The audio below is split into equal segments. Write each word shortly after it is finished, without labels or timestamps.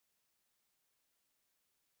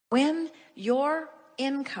When your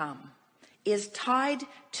income is tied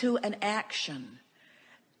to an action,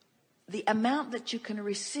 the amount that you can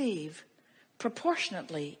receive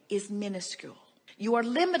proportionately is minuscule. You are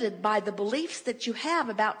limited by the beliefs that you have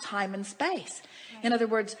about time and space. In other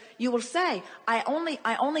words, you will say, I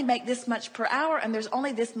only make this much per hour, and there's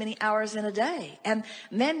only this many hours in a day. And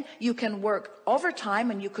then you can work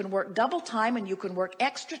overtime, and you can work double time, and you can work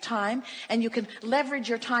extra time, and you can leverage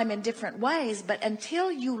your time in different ways. But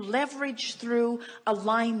until you leverage through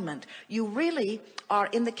alignment, you really are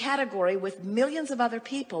in the category with millions of other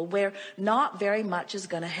people where not very much is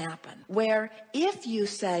going to happen. Where if you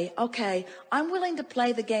say, okay, I'm willing to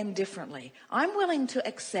play the game differently. I'm willing to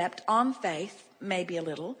accept on faith, maybe a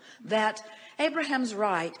little, that Abraham's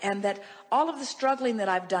right, and that all of the struggling that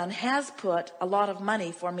I've done has put a lot of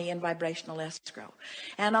money for me in vibrational escrow.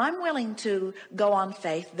 And I'm willing to go on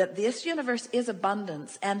faith that this universe is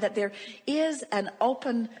abundance, and that there is an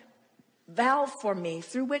open valve for me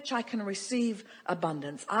through which I can receive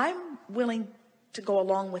abundance. I'm willing to go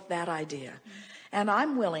along with that idea. And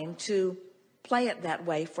I'm willing to play it that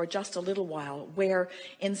way for just a little while, where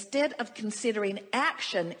instead of considering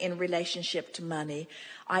action in relationship to money,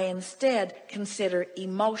 I instead consider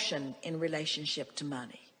emotion in relationship to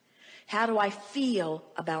money. How do I feel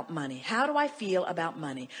about money? How do I feel about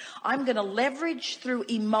money? I'm going to leverage through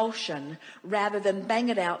emotion rather than bang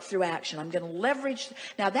it out through action. I'm going to leverage.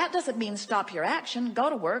 Now, that doesn't mean stop your action. Go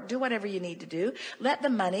to work. Do whatever you need to do. Let the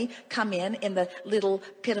money come in the little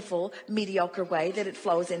pitiful, mediocre way that it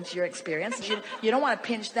flows into your experience. You don't want to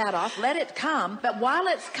pinch that off. Let it come. But while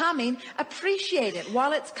it's coming, appreciate it.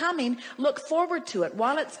 While it's coming, look forward to it.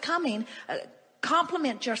 While it's coming,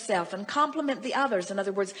 compliment yourself and compliment the others. In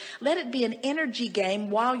other words, let it be an energy game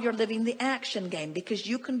while you're living the action game, because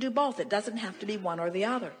you can do both. It doesn't have to be one or the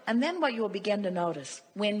other. And then what you will begin to notice,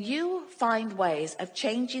 when you find ways of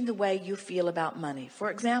changing the way you feel about money. For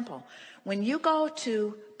example, when you go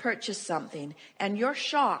to purchase something and you're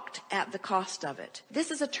shocked at the cost of it, this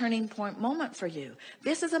is a turning point moment for you.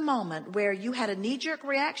 This is a moment where you had a knee-jerk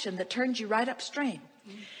reaction that turned you right upstream.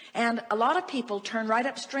 And a lot of people turn right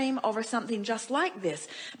upstream over something just like this.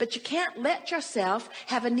 But you can't let yourself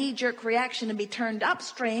have a knee-jerk reaction and be turned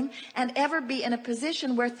upstream and ever be in a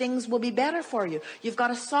position where things will be better for you. You've got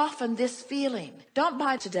to soften this feeling. Don't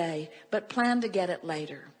buy today, but plan to get it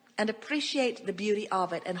later. And appreciate the beauty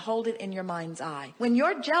of it and hold it in your mind's eye. When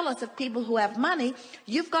you're jealous of people who have money,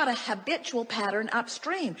 you've got a habitual pattern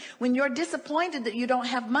upstream. When you're disappointed that you don't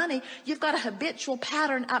have money, you've got a habitual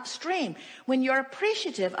pattern upstream. When you're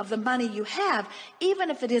appreciative of the money you have,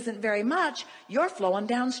 even if it isn't very much, you're flowing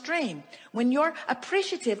downstream. When you're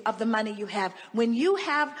appreciative of the money you have, when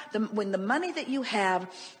the money that you have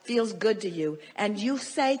feels good to you, and you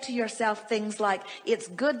say to yourself things like, it's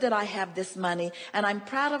good that I have this money, and I'm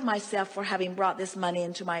proud of myself for having brought this money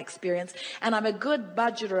into my experience, and I'm a good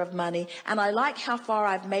budgeter of money, and I like how far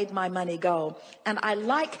I've made my money go, and I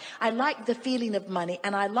like the feeling of money,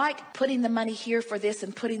 and I like putting the money here for this,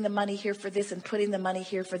 and putting the money here for this, and putting the money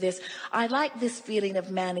here for this. I like this feeling of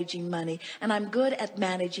managing money, and I'm good at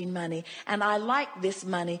managing money, and I like this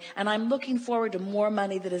money, and I'm looking forward to more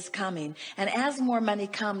money that is coming. And as more money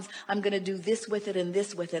comes, I'm going to do this with it and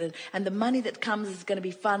this with it. And the money that comes is going to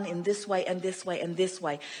be fun in this way and this way and this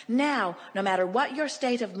way. Now, no matter what your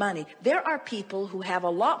state of money, there are people who have a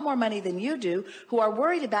lot more money than you do who are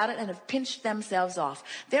worried about it and have pinched themselves off.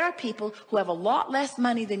 There are people who have a lot less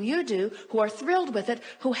money than you do who are thrilled with it,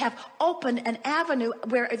 who have opened an avenue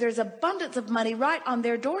where there's abundance of money right on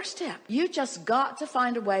their doorstep. You just got to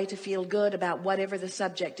find a way to feel good about whatever the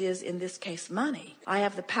subject is, in this case, money. I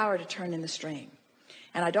have the power to turn in the stream.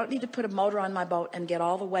 And I don't need to put a motor on my boat and get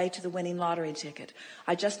all the way to the winning lottery ticket.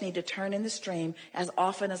 I just need to turn in the stream as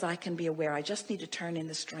often as I can be aware. I just need to turn in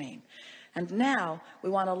the stream. And now we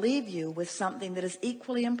want to leave you with something that is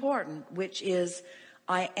equally important, which is,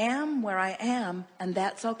 I am where I am, and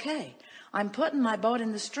that's okay. I'm putting my boat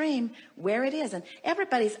in the stream where it is. And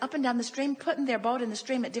everybody's up and down the stream, putting their boat in the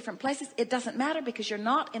stream at different places. It doesn't matter, because you're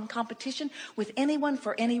not in competition with anyone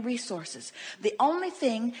for any resources. The only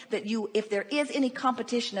thing that if there is any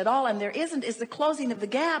competition at all, and there isn't, is the closing of the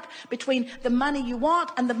gap between the money you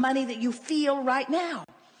want and the money that you feel right now.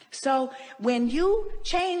 So when you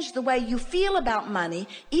change the way you feel about money,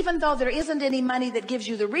 even though there isn't any money that gives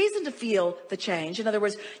you the reason to feel the change, in other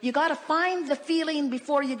words, you got to find the feeling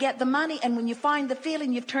before you get the money. And when you find the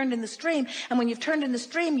feeling, you've turned in the stream. And when you've turned in the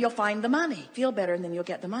stream, you'll find the money. Feel better, and then you'll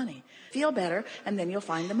get the money. Feel better, and then you'll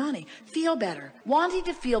find the money. Feel better. Wanting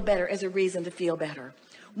to feel better is a reason to feel better.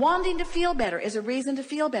 Wanting to feel better is a reason to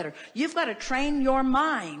feel better. You've got to train your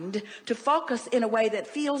mind to focus in a way that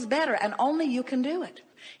feels better, and only you can do it.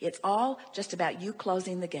 It's all just about you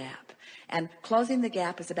closing the gap. And closing the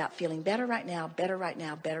gap is about feeling better right now, better right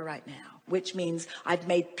now, better right now, which means I've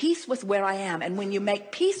made peace with where I am. And when you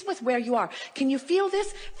make peace with where you are, can you feel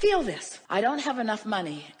this? Feel this. I don't have enough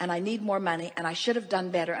money and I need more money and I should have done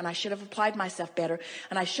better and I should have applied myself better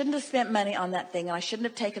and I shouldn't have spent money on that thing and I shouldn't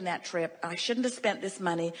have taken that trip and I shouldn't have spent this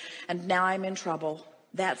money and now I'm in trouble.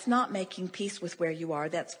 That's not making peace with where you are.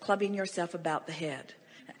 That's clubbing yourself about the head.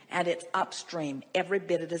 And it's upstream. Every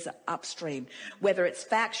bit it is upstream. Whether it's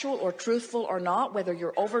factual or truthful or not, whether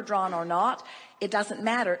you're overdrawn or not, it doesn't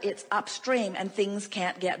matter. It's upstream and things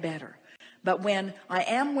can't get better. But when I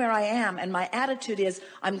am where I am and my attitude is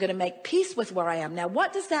I'm going to make peace with where I am. Now,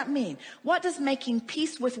 what does that mean? What does making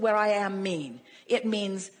peace with where I am mean? It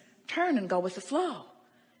means turn and go with the flow.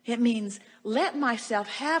 It means let myself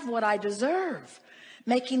have what I deserve.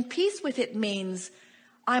 Making peace with it means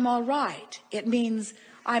I'm all right. It means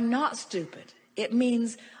I'm not stupid. It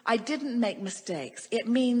means I didn't make mistakes. It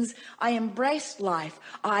means I embraced life.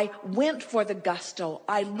 I went for the gusto.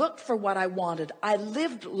 I looked for what I wanted. I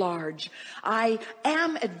lived large. I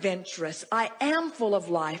am adventurous. I am full of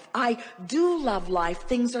life. I do love life.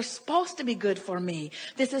 Things are supposed to be good for me.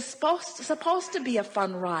 This is supposed to be a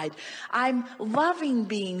fun ride. I'm loving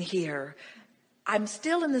being here. I'm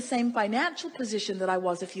still in the same financial position that I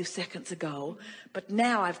was a few seconds ago, but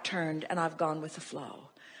now I've turned and I've gone with the flow.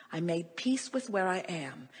 I made peace with where I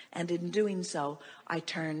am, and in doing so, I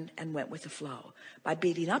turned and went with the flow. By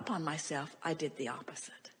beating up on myself, I did the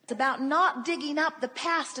opposite. It's about not digging up the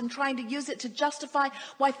past and trying to use it to justify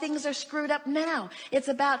why things are screwed up now. It's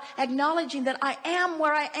about acknowledging that I am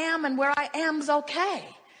where I am and where I am's okay.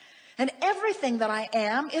 And everything that I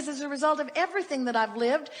am is as a result of everything that I've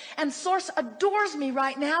lived. And Source adores me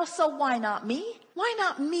right now, so why not me? Why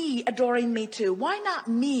not me adoring me too? Why not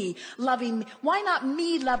me loving me? Why not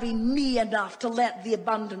me loving me enough to let the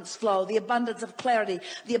abundance flow, the abundance of clarity,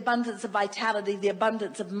 the abundance of vitality, the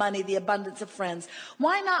abundance of money, the abundance of friends?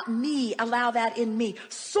 Why not me allow that in me?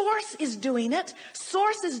 Source is doing it.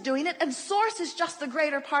 Source is doing it. And Source is just the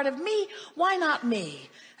greater part of me. Why not me?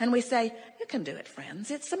 And we say, you can do it, friends.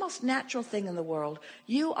 It's the most natural thing in the world.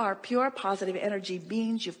 You are pure positive energy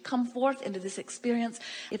beings. You've come forth into this experience.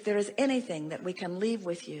 If there is anything that we can leave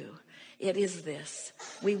with you, it is this.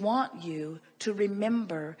 We want you to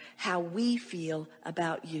remember how we feel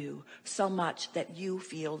about you so much that you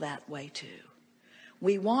feel that way too.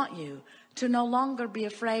 We want you to no longer be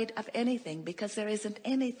afraid of anything because there isn't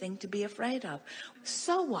anything to be afraid of.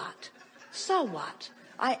 So what? So what?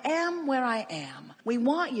 I am where I am. We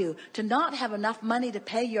want you to not have enough money to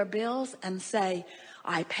pay your bills and say,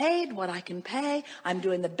 I paid what I can pay. I'm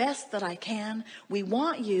doing the best that I can. We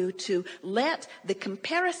want you to let the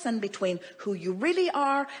comparison between who you really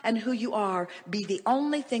are and who you are be the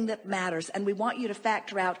only thing that matters. And we want you to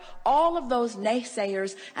factor out all of those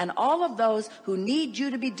naysayers and all of those who need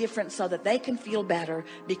you to be different so that they can feel better,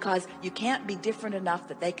 because you can't be different enough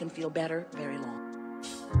that they can feel better very long.